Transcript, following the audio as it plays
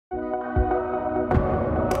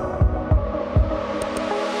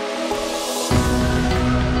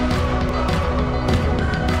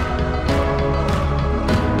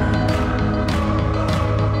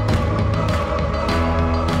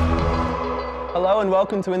Hello and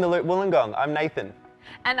welcome to In the Loop Wollongong. I'm Nathan.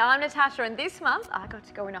 And I'm Natassia, and this month I got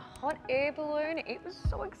to go in a hot air balloon. It was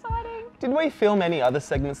so exciting. Did we film any other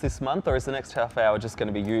segments this month, or is the next half hour just going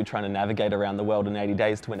to be you trying to navigate around the world in 80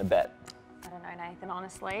 days to win a bet? I don't know, Nathan,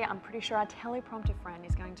 honestly. I'm pretty sure our teleprompter friend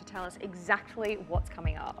is going to tell us exactly what's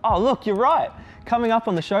coming up. Oh look, you're right. Coming up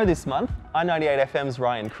on the show this month, I98FM's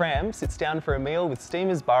Ryan Cram sits down for a meal with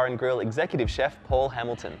Steamers Bar and Grill executive chef Paul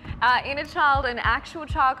Hamilton. Inner child and actual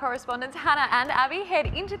child correspondents Hana and Abby head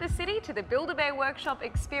into the city to the Build-A-Bear workshop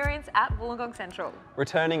experience at Wollongong Central.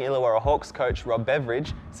 Returning Illawarra Hawks coach Rob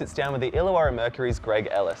Beveridge sits down with the Illawarra Mercury's Greg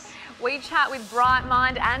Ellis. We chat with bright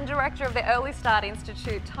mind and director of the Early Start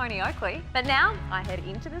Institute, Tony Okely. But now I head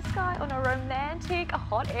into the sky on a romantic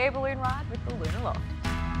hot air balloon ride with Balloon Aloft.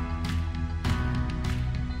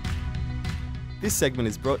 This segment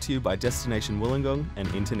is brought to you by Destination Wollongong and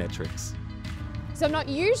Internetrics. So I'm not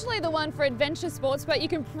usually the one for adventure sports, but you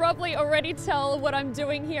can probably already tell what I'm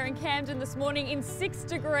doing here in Camden this morning in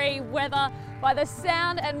 6-degree weather by the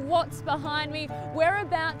sound and what's behind me. We're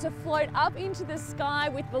about to float up into the sky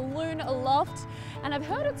with Balloon Aloft, and I've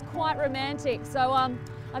heard it's quite romantic, so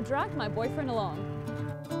I've dragged my boyfriend along.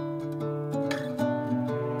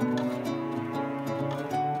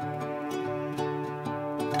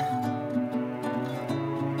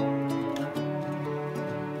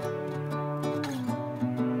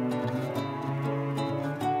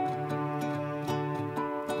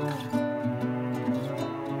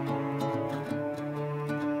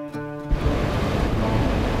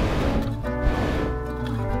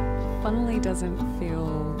 Funnily doesn't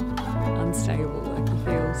feel unstable, like you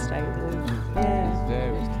feel stable. Yeah. It's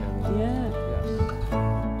very stable. Yeah.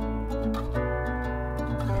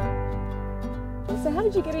 So how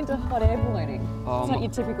did you get into hot air ballooning? It's not your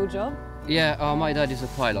typical job? Yeah, my dad is a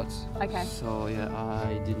pilot. Okay. So yeah,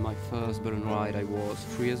 I did my first balloon ride, I was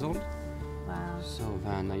 3 years old. Wow. So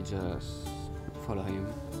then I just follow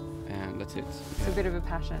him and that's it. It's a bit of a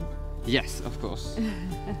passion. Yes, of course.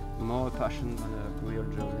 More a passion than a real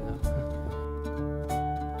job, you know.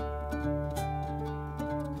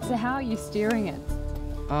 So how are you steering it?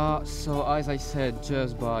 So as I said,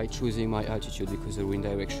 just by choosing my altitude, because the wind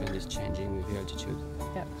direction is changing with the altitude.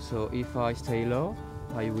 Yep. So if I stay low,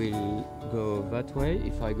 I will go that way.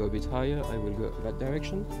 If I go a bit higher, I will go that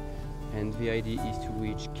direction. And the idea is to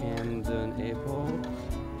reach Camden Airport,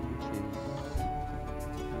 which is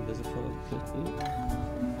under the fog.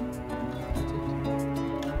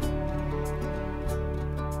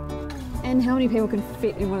 And how many people can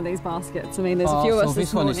fit in one of these baskets? I mean, there's a few of us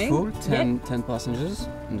this morning. So this one is full, 10 passengers.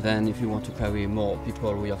 And then if you want to carry more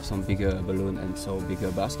people, we have some bigger balloon and so bigger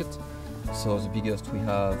basket. So the biggest we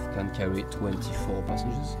have can carry 24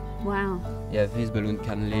 passengers. Wow. Yeah, this balloon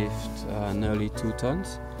can lift nearly 2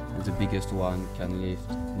 tons, and the biggest one can lift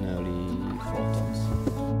nearly 4 tons.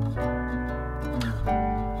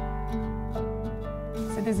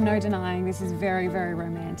 So there's no denying this is very, very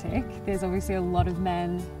romantic. There's obviously a lot of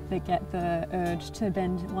men that get the urge to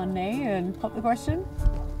bend one knee and pop the question.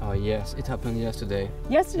 Oh yes, it happened yesterday.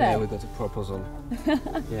 Yesterday? Yeah, we got a proposal.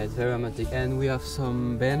 Yeah, it's very romantic. And we have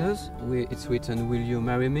some banners. It's written, "Will you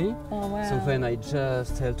marry me?" Oh wow. So then I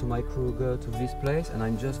just tell to my crew, go to this place, and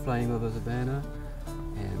I'm just flying over the banner.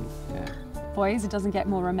 And yeah. Boys, it doesn't get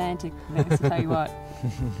more romantic than this, I'll tell you what.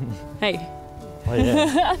 Hey. Oh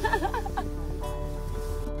yeah.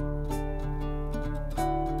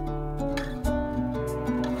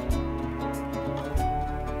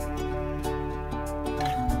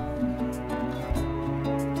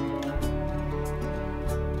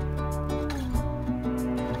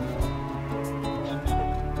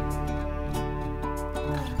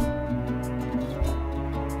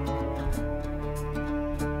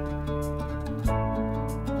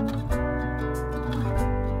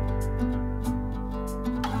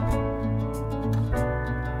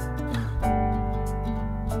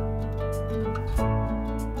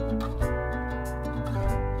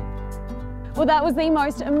 Well, that was the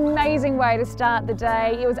most amazing way to start the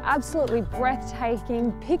day. It was absolutely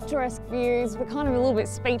breathtaking, picturesque views. We're kind of a little bit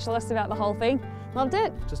speechless about the whole thing. Loved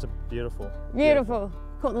it? Just a beautiful. Beautiful.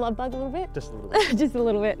 Caught the love bug a little bit? Just a little bit. Just a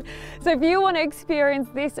little bit. So if you want to experience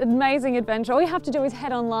this amazing adventure, all you have to do is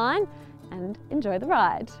head online and enjoy the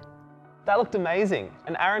ride. That looked amazing,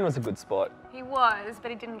 and Aaron was a good sport. He was,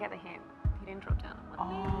 but he didn't get the hint. He didn't drop down on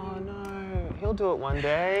one knee. Oh no, he'll do it one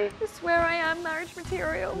day. I swear I am marriage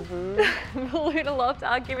material. Balloon Aloft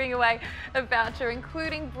are giving away a voucher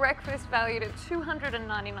including breakfast valued at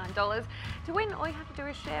 $299. To win, all you have to do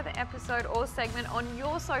is share the episode or segment on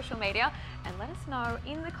your social media and let us know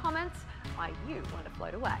in the comments why you want to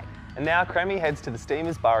float away. And now Crammy heads to the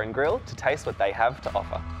Steamers Bar and Grill to taste what they have to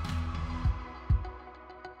offer.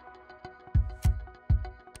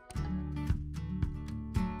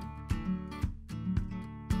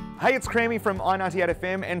 Hey, it's Crammy from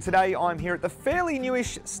I98FM, and today I'm here at the fairly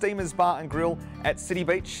newish Steamers Bar and Grill at City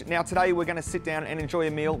Beach. Now today we're going to sit down and enjoy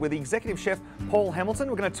a meal with the executive chef Paul Hamilton.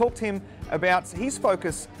 We're going to talk to him about his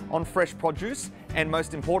focus on fresh produce and,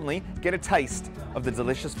 most importantly, get a taste of the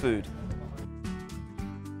delicious food.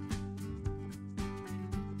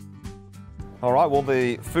 All right, well,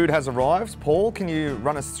 the food has arrived. Paul, can you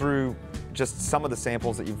run us through just some of the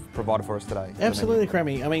samples that you've provided for us today? Absolutely,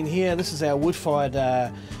 Crammy. I mean, here, this is our wood-fired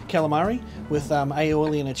calamari with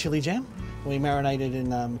aioli and a chili jam. We marinated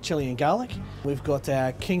in chili and garlic. We've got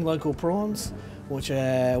our king local prawns, which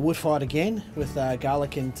are wood-fired again with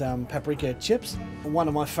garlic and paprika chips. One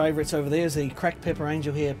of my favourites over there is the cracked pepper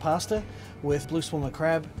angel hair pasta with blue swimmer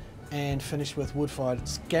crab and finished with wood-fired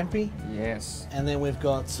scampi. Yes. And then we've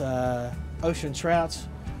got ocean trout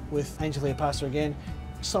with angel hair pasta again.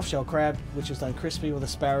 Soft shell crab, which is done crispy with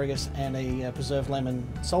asparagus and a preserved lemon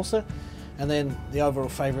salsa. And then the overall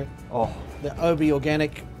favourite, the Obi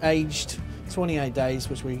organic aged 28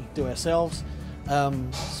 days, which we do ourselves,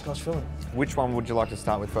 Scotch fillet. Which one would you like to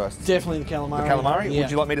start with first? Definitely the calamari. The calamari? Yeah.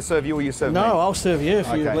 Would you like me to serve you or you serve me? No, I'll serve you if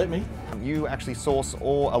you let me. You actually source a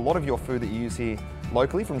lot of your food that you use here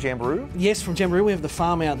locally from Jamboree? Yes, from Jamboree. We have the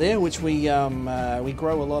farm out there, which we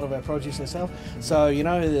grow a lot of our produce ourselves. So, you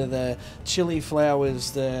know, the chili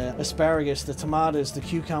flowers, the asparagus, the tomatoes, the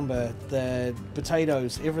cucumber, the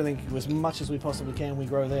potatoes, everything, as much as we possibly can, we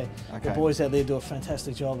grow there. Okay. The boys out there do a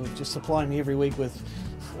fantastic job of just supplying me every week with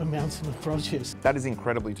a mountain of produce. That is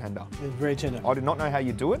incredibly tender. It's very tender. I did not know how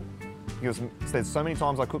you do it, because there's so many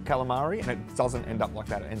times I cook calamari and it doesn't end up like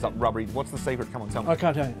that. It ends up rubbery. What's the secret? Come on, tell me. I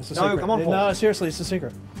can't tell you. It's a No, secret. come on, Paul. No, seriously, it's a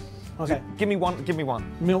secret. Okay. Give me one. Give me one.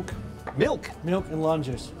 Milk. Milk? Milk and lime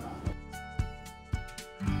juice.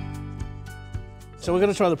 So we're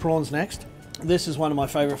going to try the prawns next. This is one of my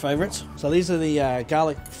favourites. So these are the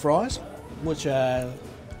garlic fries, which are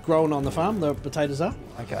grown on the farm, the potatoes are.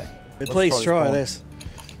 Okay. But please try this.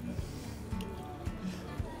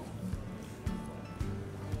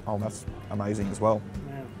 Oh, that's amazing as well.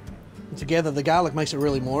 Together, the garlic makes it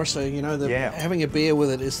really more, so you know, having a beer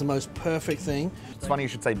with it is the most perfect thing. It's funny you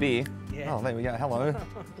should say beer. Yeah. Oh, there we go. Hello.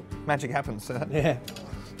 Magic happens. Yeah.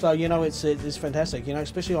 So, you know, it's fantastic, you know,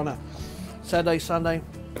 especially on a Saturday, Sunday,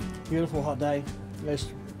 beautiful hot day.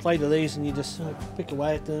 Just plate of these and you just pick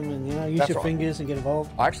away at them and, you know, use your fingers and get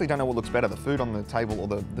involved. I actually don't know what looks better, the food on the table or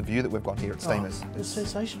the view that we've got here at Steamers. It's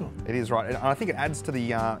sensational. It is, right. And I think it adds to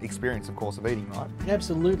the experience, of course, of eating, right?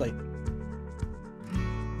 Absolutely.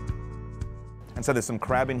 And so there's some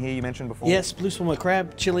crab in here you mentioned before? Yes, blue swimmer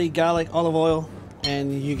crab, chili, garlic, olive oil,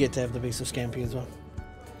 and you get to have the piece of scampi as well.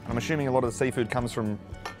 I'm assuming a lot of the seafood comes from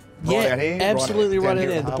out here? Absolutely right out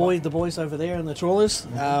there. The The boys over there in the trawlers,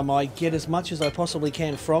 I get as much as I possibly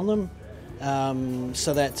can from them,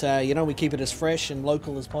 so that, you know, we keep it as fresh and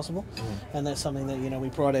local as possible. And that's something that, you know,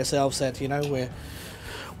 we pride ourselves at, you know,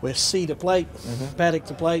 we're sea to plate, paddock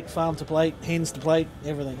to plate, farm to plate, hens to plate,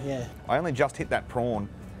 everything, yeah. I only just hit that prawn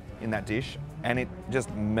in that dish and it just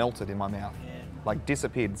melted in my mouth. Like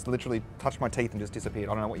disappeared. It's literally touched my teeth and just disappeared.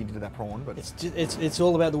 I don't know what you did to that prawn, but it's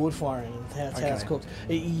all about the wood firing and how it's cooked.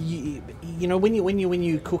 You know, when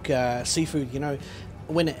you cook seafood, you know,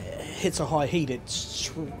 when it hits a high heat,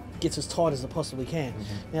 it gets as tight as it possibly can.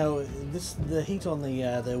 Now, the heat on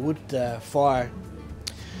the wood fire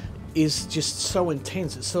is just so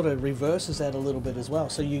intense, it sort of reverses that a little bit as well.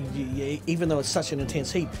 So you even though it's such an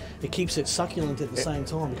intense heat, it keeps it succulent at the same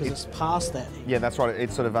time because it's past that. Yeah, that's right.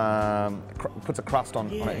 It sort of puts a crust on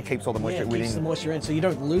it and keeps all the moisture within. Keeps the moisture in, so you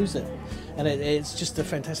don't lose it. And it's just a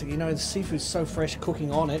fantastic, you know, the seafood's so fresh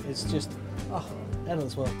cooking on it, it's just, out of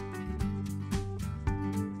this world.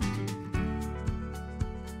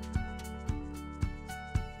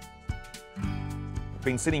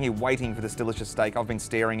 Been sitting here waiting for this delicious steak. I've been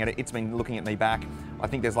staring at it. It's been looking at me back. I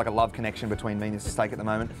think there's like a love connection between me and this steak at the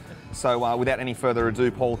moment. So without any further ado,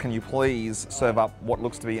 Paul, can you please serve up what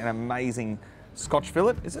looks to be an amazing Scotch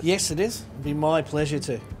fillet, is it? Yes, it is. It'd be my pleasure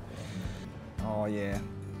to. Oh, yeah.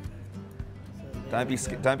 Don't be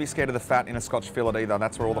scared of the fat in a Scotch fillet either.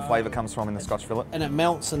 That's where all the flavour comes from in the Scotch fillet. And it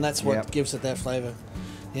melts, and that's what gives it that flavour.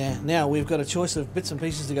 Yeah. Now, we've got a choice of bits and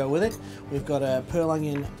pieces to go with it. We've got a pearl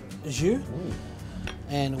onion jus.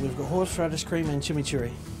 And we've got horseradish cream and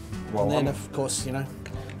chimichurri. Well, and then, of course, you know,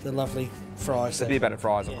 the lovely fries. The beer battered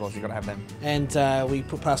fries, of course, you've got to have them. And we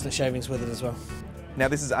put parsnip shavings with it as well. Now,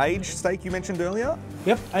 this is aged steak you mentioned earlier?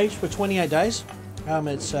 Yep, aged for 28 days.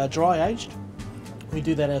 It's dry aged. We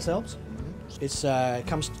do that ourselves. It's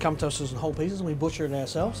comes to us in whole pieces and we butcher it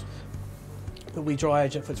ourselves. But we dry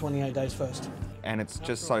age it for 28 days first. And it's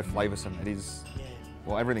just so flavoursome. It is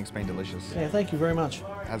Well, everything's been delicious. Yeah, thank you very much.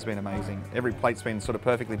 It has been amazing. Every plate's been sort of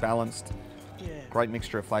perfectly balanced. Yeah. Great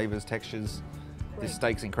mixture of flavours, textures. This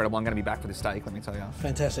steak's incredible. I'm going to be back for this steak, let me tell you.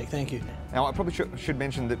 Fantastic, thank you. Now, I probably should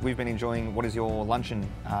mention that we've been enjoying what is your lunch and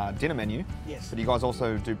dinner menu. Yes. But you guys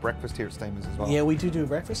also do breakfast here at Steamers as well. Yeah, we do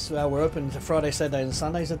breakfast. We're open to Friday, Saturday and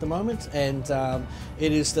Sundays at the moment, and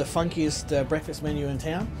it is the funkiest breakfast menu in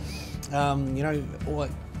town. You know,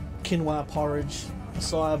 like quinoa porridge,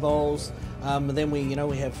 acai bowls, then we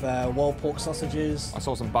have wild pork sausages. I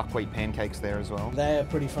saw some buckwheat pancakes there as well. They are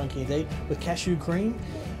pretty funky indeed, with cashew cream.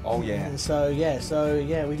 Oh yeah. And so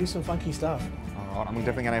yeah, we do some funky stuff. All right, I'm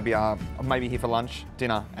definitely going to be maybe here for lunch,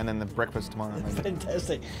 dinner, and then the breakfast tomorrow. Maybe.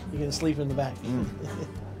 Fantastic. You can sleep in the back.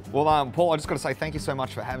 Well, Paul, I just got to say thank you so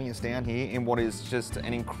much for having us down here in what is just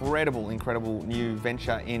an incredible new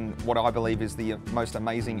venture in what I believe is the most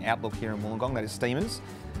amazing outlook here in Wollongong, that is Steamers.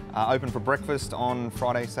 Open for breakfast on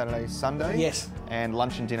Friday, Saturday, Sunday. Yes. And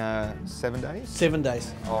lunch and dinner 7 days? 7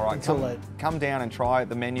 days. All right, Until late. come down and try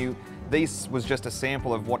the menu. This was just a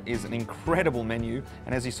sample of what is an incredible menu,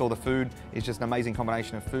 and as you saw, the food is just an amazing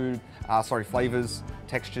combination of flavours,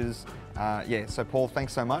 textures. Yeah, so Paul,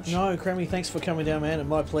 thanks so much. No, Crammy, thanks for coming down, man. It's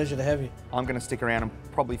my pleasure to have you. I'm going to stick around and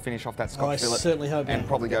probably finish off that Scotch I fillet. certainly hope, and man.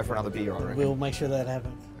 probably go for another beer, I reckon. We'll make sure that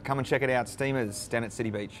happens. Come and check it out, Steamers, down at City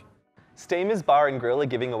Beach. Steamers Bar and Grill are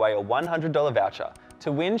giving away a $100 voucher.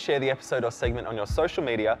 To win, share the episode or segment on your social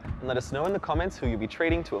media and let us know in the comments who you'll be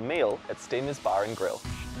treating to a meal at Steamers Bar and Grill.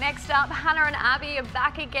 Next up, Hana and Abby are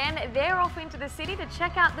back again. They're off into the city to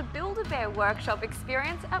check out the Build-A-Bear workshop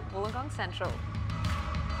experience at Wollongong Central.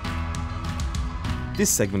 This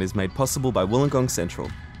segment is made possible by Wollongong Central.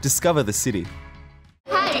 Discover the city.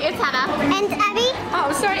 Hey, it's Hana. And Abby.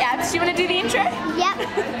 Oh, sorry, Abs. Do you want to do the intro? Yep.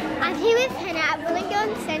 I'm here with Hana at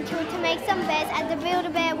Wollongong Central to make some bears at the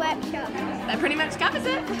Build-A-Bear workshop. That pretty much covers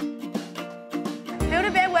it.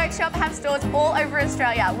 Build-A-Bear Workshop have stores all over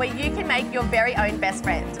Australia where you can make your very own best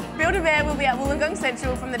friend. Build-A-Bear will be at Wollongong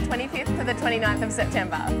Central from the 25th to the 29th of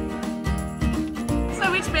September. So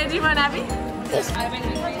which bear do you want, Abby? This.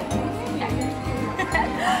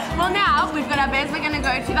 Well, now we've got our bears, we're going to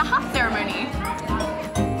go to the hut ceremony.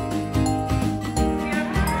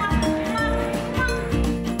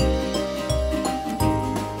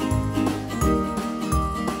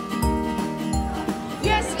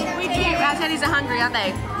 Our teddies are hungry, aren't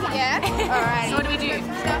they? Yeah. Alright. So what do we do?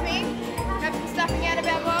 Stuffing. Grab some stuffing out of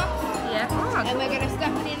our box. Yeah. Oh, And we're going to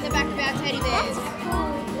stuff it in the back of our teddy bears.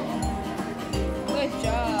 Good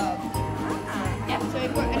job. Yep. So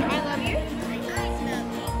we've got an I love you.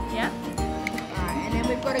 Yeah. Alright, and then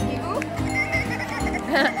we've got a giggle.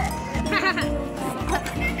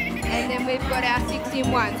 And then we've got our 6 in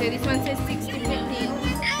 1. So this one says 6 different things.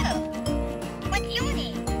 What's your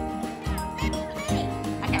name?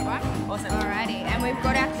 Okay, right. Awesome. Alrighty, and we've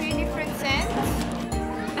got our 2 different scents.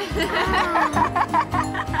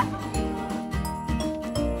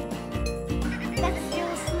 That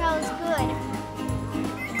still smells good.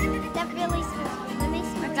 That really smells good. Let me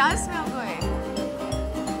smell It does smell good.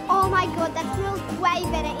 Oh my god, that smells way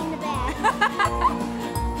better in the bag.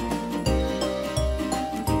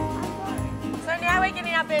 So now we're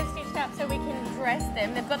getting our bears stitched up so we can dress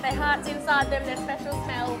them. They've got their hearts inside them, their special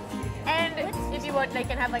smell. And if you want, they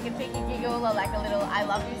can have like a cheeky giggle or like a little I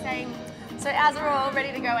love you saying. So ours are all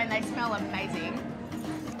ready to go and they smell amazing.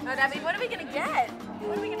 So Abby, what are we going to get?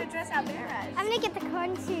 What are we going to dress our bear as? I'm gonna get the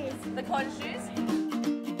corn shoes. The corn shoes?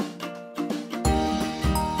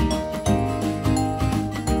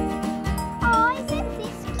 Oh, isn't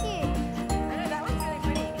this cute? I know, that one's really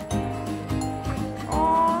pretty.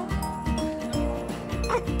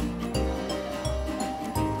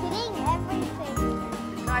 Hitting everything.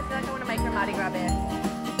 No, I feel like I want to make her a Mardi Gras bear.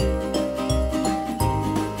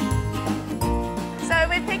 So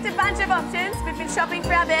we've picked a bunch of options. We've been shopping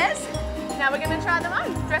for our bears. Now we're going to try them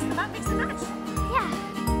on, dress them up, mix and match. Yeah.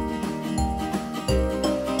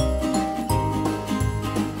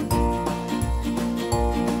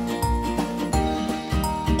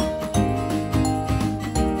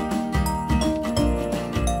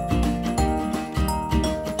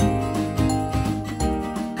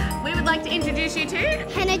 We would like to introduce you to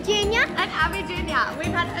Hana Jr. and Abby Jr.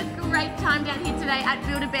 We've had a great time down here today at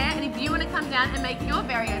Build-A-Bear, and if you want to come down and make your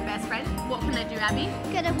very own best friend, what can they do, Abby?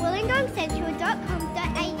 Go to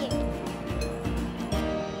wollongongcentral.com.au.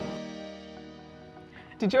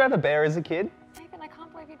 Did you have a bear as a kid? Nathan, I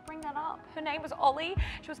can't believe you bring that up. Her name was Ollie.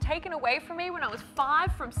 She was taken away from me when I was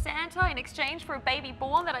 5 from Santa in exchange for a baby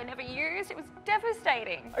born that I never used. It was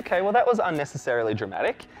devastating. Okay, well that was unnecessarily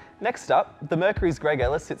dramatic. Next up, the Mercury's Greg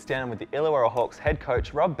Ellis sits down with the Illawarra Hawks head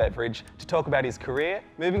coach Rob Beveridge to talk about his career,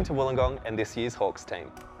 moving to Wollongong and this year's Hawks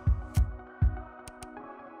team.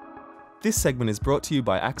 This segment is brought to you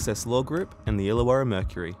by Access Law Group and the Illawarra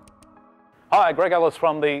Mercury. Hi, Greg Ellis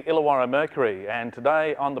from the Illawarra Mercury, and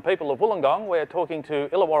today on The People of Wollongong we're talking to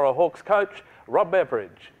Illawarra Hawks coach Rob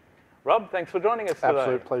Beveridge. Rob, thanks for joining us today.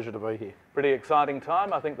 Absolute pleasure to be here. Pretty exciting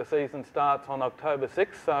time. I think the season starts on October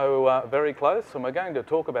 6th, so very close, and we're going to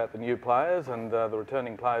talk about the new players and the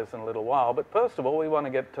returning players in a little while. But first of all, we want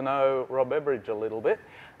to get to know Rob Beveridge a little bit.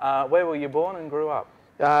 Where were you born and grew up?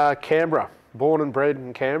 Canberra. Born and bred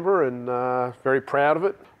in Canberra, and very proud of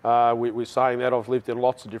it. We're saying that I've lived in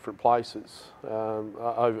lots of different places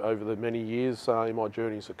over the many years in my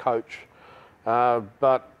journey as a coach.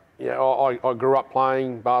 But yeah, I grew up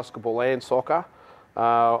playing basketball and soccer.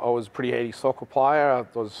 I was a pretty handy soccer player. I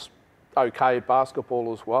was okay at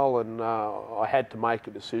basketball as well, and I had to make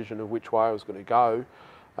a decision of which way I was going to go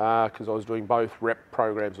because I was doing both rep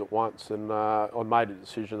programs at once, and I made a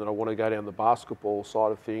decision that I want to go down the basketball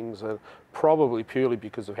side of things, and probably purely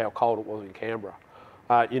because of how cold it was in Canberra.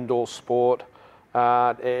 Indoor sport,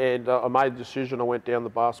 and I made the decision. I went down the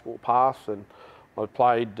basketball path, and I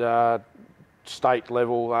played state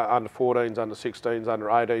level, under 14s, under 16s, under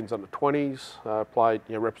 18s, under 20s. Played,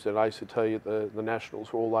 represented ACT at the Nationals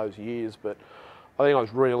for all those years, but I think I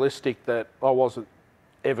was realistic that I wasn't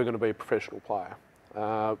ever going to be a professional player.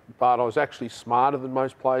 But I was actually smarter than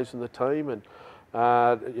most players in the team, and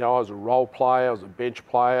I was a role player, I was a bench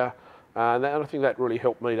player, and I think that really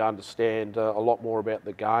helped me to understand a lot more about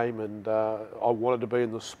the game, and I wanted to be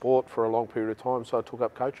in the sport for a long period of time, so I took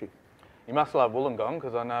up coaching. You must love Wollongong,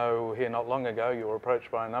 because I know here not long ago you were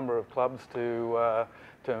approached by a number of clubs to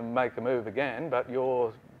make the move again, but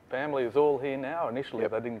your family is all here now. Initially,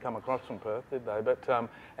 They didn't come across from Perth, did they? But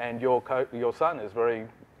and your son is very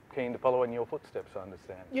keen to follow in your footsteps, I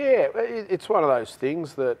understand. Yeah, it's one of those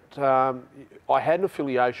things that I had an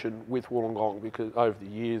affiliation with Wollongong because over the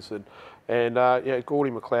years, and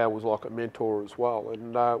Gordy McLeod was like a mentor as well.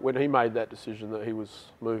 And when he made that decision that he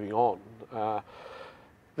was moving on,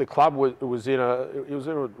 the club was in a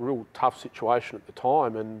real tough situation at the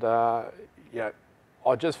time, and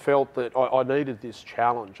I just felt that I needed this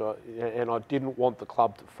challenge, and I didn't want the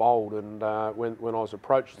club to fold. And when I was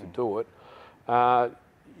approached to do it,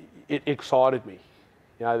 it excited me.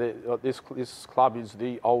 This club is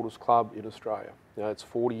the oldest club in Australia. It's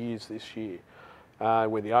 40 years this year.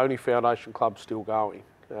 We're the only foundation club still going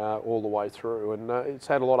all the way through, and it's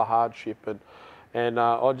had a lot of hardship, and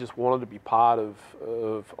I just wanted to be part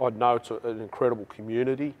of I know it's an incredible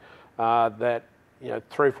community that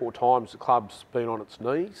 3 or 4 times the club's been on its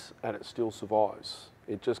knees and it still survives.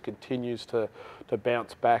 It just continues to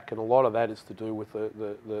bounce back, and a lot of that is to do with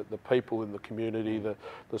the people in the community,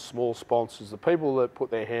 the small sponsors, the people that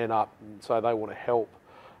put their hand up and say they want to help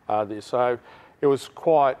this. So it was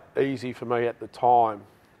quite easy for me at the time.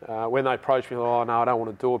 When they approached me, oh no, I don't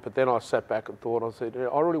want to do it, but then I sat back and thought, I said,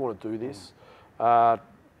 I really want to do this.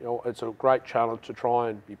 It's a great challenge to try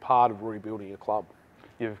and be part of rebuilding a club.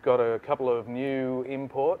 You've got a couple of new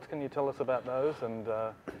imports. Can you tell us about those and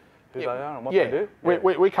who they are and what they do?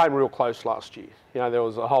 We came real close last year. There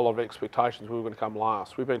was a whole lot of expectations we were going to come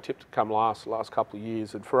last. We've been tipped to come last the last couple of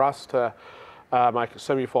years, and for us to make a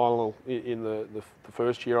semi-final in the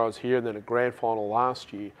first year I was here, and then a grand final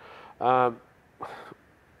last year,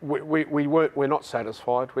 we're not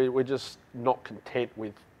satisfied. We're just not content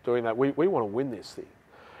with doing that. We want to win this thing,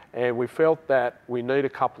 and we felt that we need a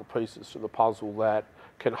couple of pieces to the puzzle that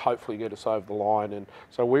can hopefully get us over the line, and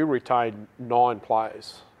so we retained 9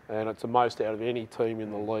 players, and it's the most out of any team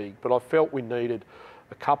in the league. But I felt we needed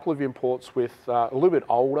a couple of imports with a little bit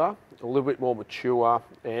older, a little bit more mature,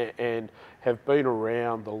 and have been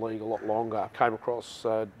around the league a lot longer. Came across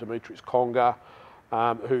Dimitris Conga,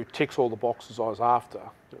 who ticks all the boxes I was after.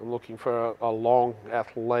 I'm looking for a long,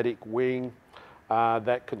 athletic wing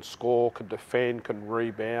that can score, can defend, can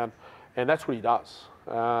rebound, and that's what he does.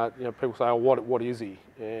 People say, oh, what is he?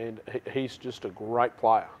 And he's just a great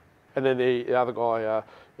player. And then the other guy,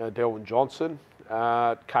 Delvin Johnson,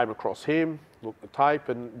 came across him, looked at the tape,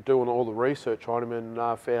 and doing all the research on him,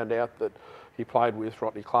 and found out that he played with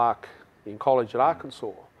Rodney Clark in college at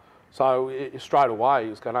Arkansas. So straight away he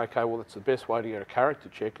was going, okay, well, that's the best way to get a character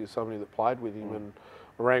check is somebody that played with him. And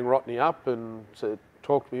I rang Rodney up and said,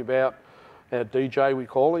 talk to me about our DJ, we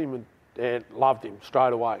call him, and loved him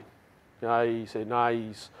straight away. He said,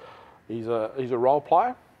 no, he's a role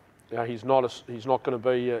player. You know, he's not going to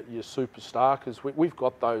be your superstar, because we've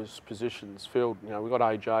got those positions filled. You know, we've got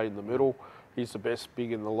AJ in the middle. He's the best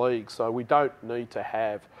big in the league, so we don't need to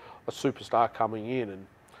have a superstar coming in.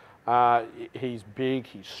 And he's big,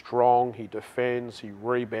 he's strong, he defends, he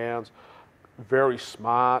rebounds, very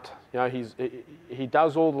smart. You know, he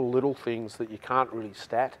does all the little things that you can't really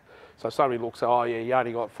stat. So somebody looks at, oh yeah, he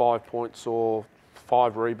only got 5 points or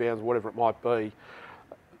 5 rebounds, whatever it might be,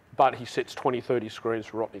 but he sets 20, 30 screens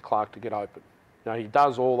for Rodney Clark to get open. You know, he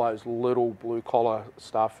does all those little blue-collar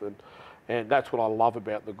stuff, and that's what I love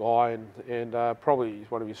about the guy, and probably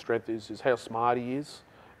one of his strengths is how smart he is,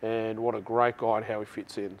 and what a great guy and how he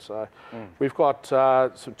fits in. So we've got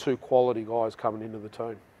some 2 quality guys coming into the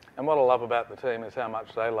team. And what I love about the team is how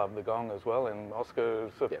much they love the Gong as well. And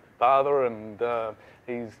Oscar's a father, and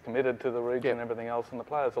he's committed to the region and everything else. And the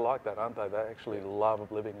players are like that, aren't they? They actually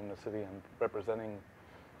love living in the city and representing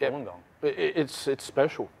Wollongong. It's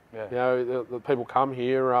special. Yeah. You know, the people come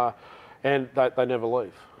here and they never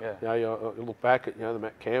leave. Yeah. You know, you look back at the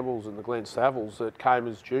Matt Campbells and the Glenn Savills that came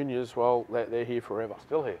as juniors. Well, they're here forever.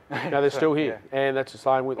 Still here. No, they're still here, and that's the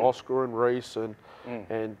same with Oscar and Reese and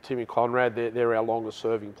Timmy Conrad. They're our longest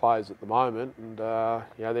serving players at the moment, and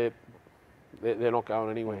they're not going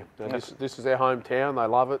anywhere. You know, this is their hometown. They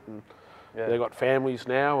love it, and they've got families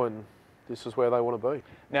now, and this is where they want to be.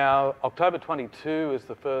 Now, October 22 is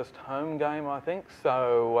the first home game, I think,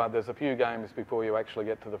 so there's a few games before you actually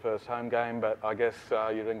get to the first home game, but I guess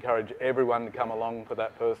you'd encourage everyone to come along for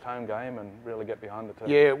that first home game and really get behind the team.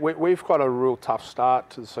 Yeah, we've got a real tough start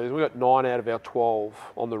to the season. We've got 9 out of our 12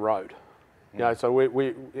 on the road. You know, so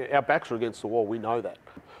our backs are against the wall, we know that.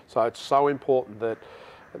 So it's so important that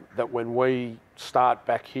when we start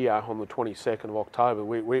back here on the 22nd of October,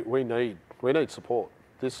 we need support.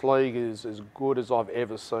 This league is as good as I've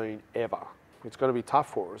ever seen, ever. It's going to be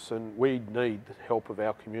tough for us, and we need the help of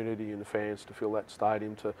our community and the fans to fill that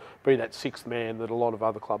stadium, to be that 6th man that a lot of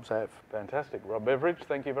other clubs have. Fantastic. Rob Beveridge,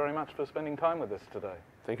 thank you very much for spending time with us today.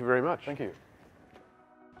 Thank you very much. Thank you.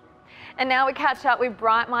 And now we catch up with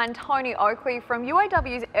bright mind Tony Okely from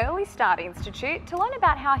UAW's Early Start Institute to learn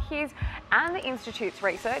about how his and the Institute's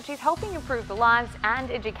research is helping improve the lives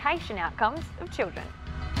and education outcomes of children.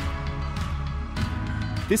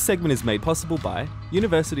 This segment is made possible by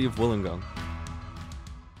University of Wollongong.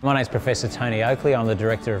 My name is Professor Tony Okely. I'm the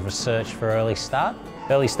Director of Research for Early Start.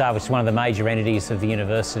 Early Start, which is one of the major entities of the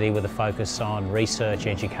university with a focus on research,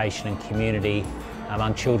 education and community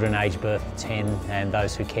among children aged birth to 10 and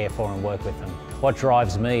those who care for and work with them. What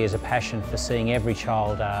drives me is a passion for seeing every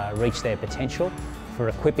child reach their potential, for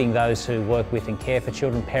equipping those who work with and care for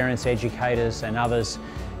children, parents, educators and others,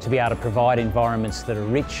 to be able to provide environments that are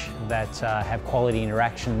rich, that have quality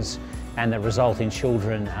interactions and that result in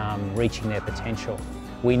children reaching their potential.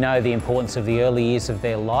 We know the importance of the early years of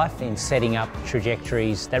their life in setting up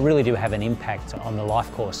trajectories that really do have an impact on the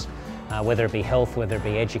life course, whether it be health, whether it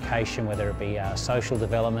be education, whether it be social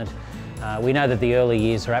development. We know that the early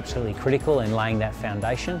years are absolutely critical in laying that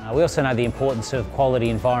foundation. We also know the importance of quality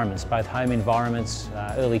environments, both home environments,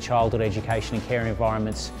 early childhood education and care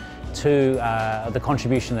environments, to the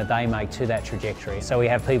contribution that they make to that trajectory. So we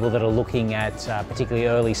have people that are looking at particularly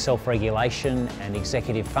early self-regulation and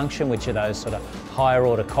executive function, which are those sort of higher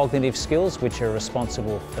order cognitive skills which are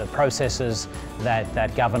responsible for processes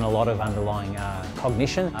that govern a lot of underlying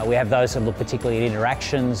cognition. We have those that look particularly at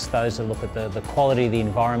interactions, those that look at the quality of the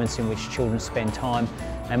environments in which children spend time.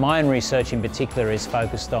 And my own research in particular is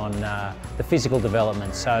focused on the physical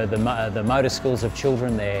development, so the motor skills of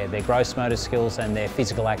children, their gross motor skills and their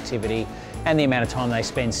physical activity, and the amount of time they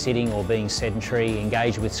spend sitting or being sedentary,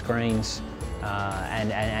 engaged with screens,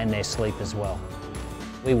 and their sleep as well.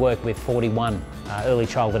 We work with 41 early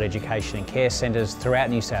childhood education and care centres throughout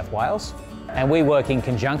New South Wales, and we work in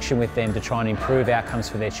conjunction with them to try and improve outcomes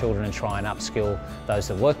for their children and try and upskill those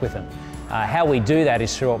that work with them. How we do that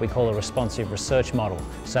is through what we call a responsive research model.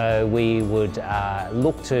 So we would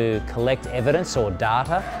look to collect evidence or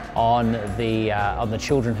data on the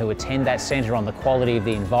children who attend that centre, on the quality of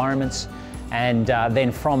the environments, and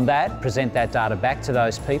then from that present that data back to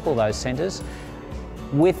those people, those centres.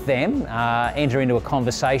 With them, enter into a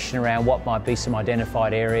conversation around what might be some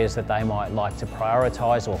identified areas that they might like to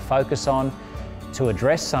prioritise or focus on to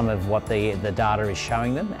address some of what the data is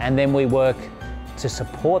showing them, and then we work to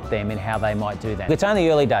support them in how they might do that. It's only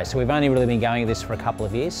early days, so we've only really been going at this for a couple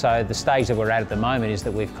of years. So the stage that we're at the moment is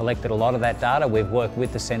that we've collected a lot of that data, we've worked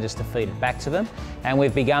with the centres to feed it back to them, and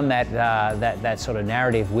we've begun that sort of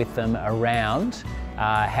narrative with them around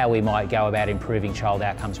how we might go about improving child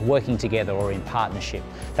outcomes, working together or in partnership.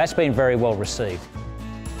 That's been very well received.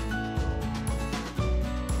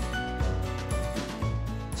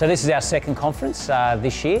 So this is our second conference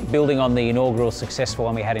this year, building on the inaugural successful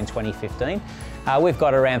one we had in 2015. We've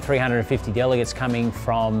got around 350 delegates coming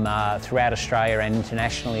from throughout Australia and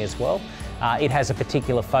internationally as well. It has a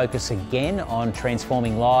particular focus again on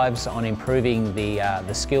transforming lives, on improving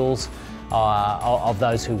the skills of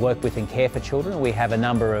those who work with and care for children. We have a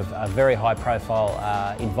number of very high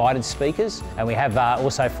profile invited speakers, and we have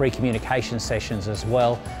also free communication sessions as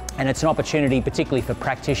well. And it's an opportunity particularly for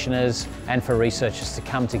practitioners and for researchers to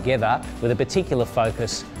come together with a particular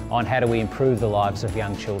focus on how do we improve the lives of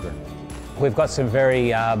young children. We've got some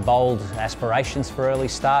very bold aspirations for Early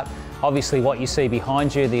Start. Obviously what you see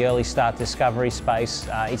behind you, the Early Start Discovery Space,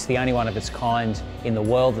 it's the only one of its kind in the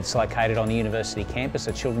world that's located on the university campus,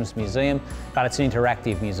 a children's museum, but it's an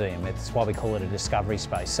interactive museum. It's why we call it a discovery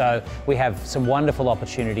space. So we have some wonderful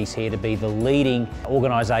opportunities here to be the leading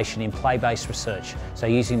organisation in play-based research. So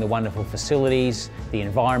using the wonderful facilities, the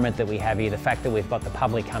environment that we have here, the fact that we've got the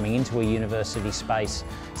public coming into a university space.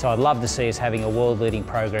 So I'd love to see us having a world-leading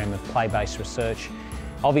program of play-based research.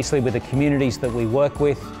 Obviously with the communities that we work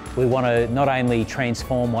with, we want to not only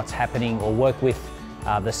transform what's happening or work with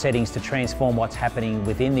the settings to transform what's happening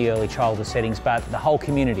within the early childhood settings, but the whole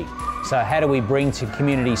community. So how do we bring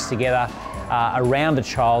communities together around a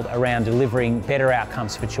child, around delivering better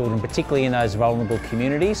outcomes for children, particularly in those vulnerable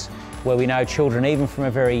communities where we know children, even from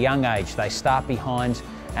a very young age, they start behind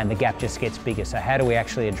and the gap just gets bigger. So how do we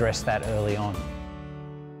actually address that early on?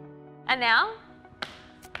 And now,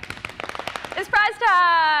 it's prize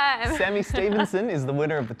time! Sammy Stevenson is the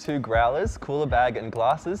winner of the 2 growlers, cooler bag and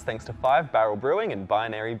glasses, thanks to 5 Barrel Brewing and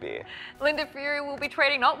Binary Beer. Linda Fury will be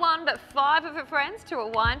treating not 1 but 5 of her friends to a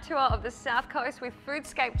wine tour of the South Coast with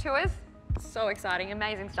Foodscape Tours. So exciting,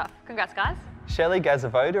 amazing stuff. Congrats, guys. Shelley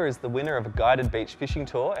Gazavoda is the winner of a guided beach fishing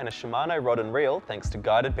tour and a Shimano rod and reel, thanks to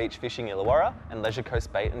Guided Beach Fishing Illawarra and Leisure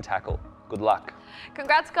Coast Bait and Tackle. Good luck.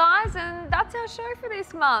 Congrats, guys, and that's our show for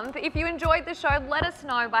this month. If you enjoyed the show, let us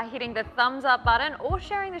know by hitting the thumbs up button or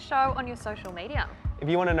sharing the show on your social media. If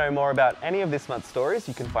you want to know more about any of this month's stories,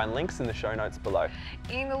 you can find links in the show notes below.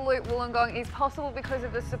 In the Loop Wollongong is possible because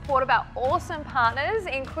of the support of our awesome partners,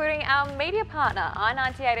 including our media partner,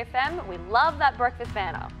 I98FM. We love that breakfast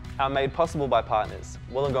banner. Our made possible by partners,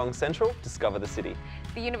 Wollongong Central, Discover the City.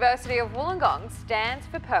 The University of Wollongong stands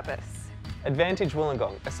for purpose. Advantage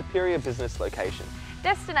Wollongong, a superior business location.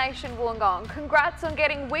 Destination Wollongong, congrats on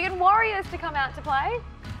getting Wigan Warriors to come out to play.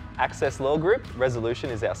 Access Law Group, resolution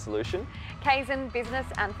is our solution. Kaizen Business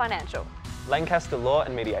and Financial. Lancaster Law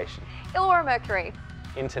and Mediation. Illawarra Mercury.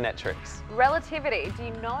 Internet Tricks. Relativity, do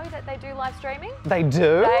you know that they do live streaming? They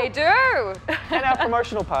do? They do! And our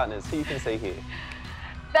promotional partners, who you can see here.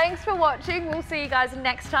 Thanks for watching. We'll see you guys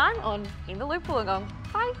next time on In the Loop Wollongong.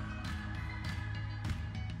 Bye.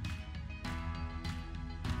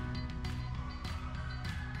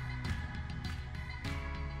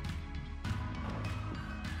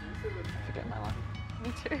 Forget my line.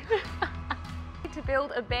 Me too. To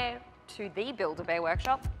the Build-A-Bear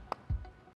workshop.